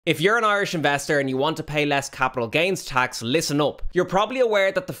If you're an Irish investor and you want to pay less capital gains tax, listen up. You're probably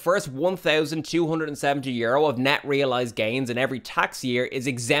aware that the first €1,270 of net realised gains in every tax year is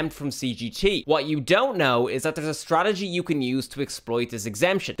exempt from CGT. What you don't know is that there's a strategy you can use to exploit this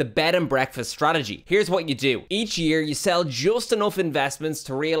exemption, the bed and breakfast strategy. Here's what you do. Each year you sell just enough investments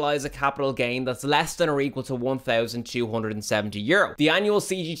to realise a capital gain that's less than or equal to €1,270. The annual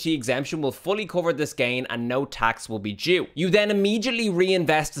CGT exemption will fully cover this gain and no tax will be due. You then immediately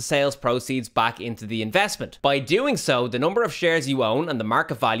reinvest the sales proceeds back into the investment. By doing so, the number of shares you own and the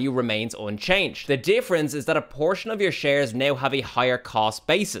market value remains unchanged. The difference is that a portion of your shares now have a higher cost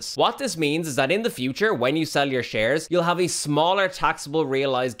basis. What this means is that in the future, when you sell your shares, you'll have a smaller taxable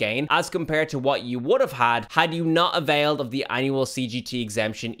realized gain as compared to what you would have had you not availed of the annual CGT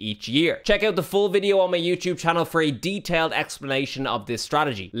exemption each year. Check out the full video on my YouTube channel for a detailed explanation of this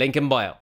strategy. Link in bio.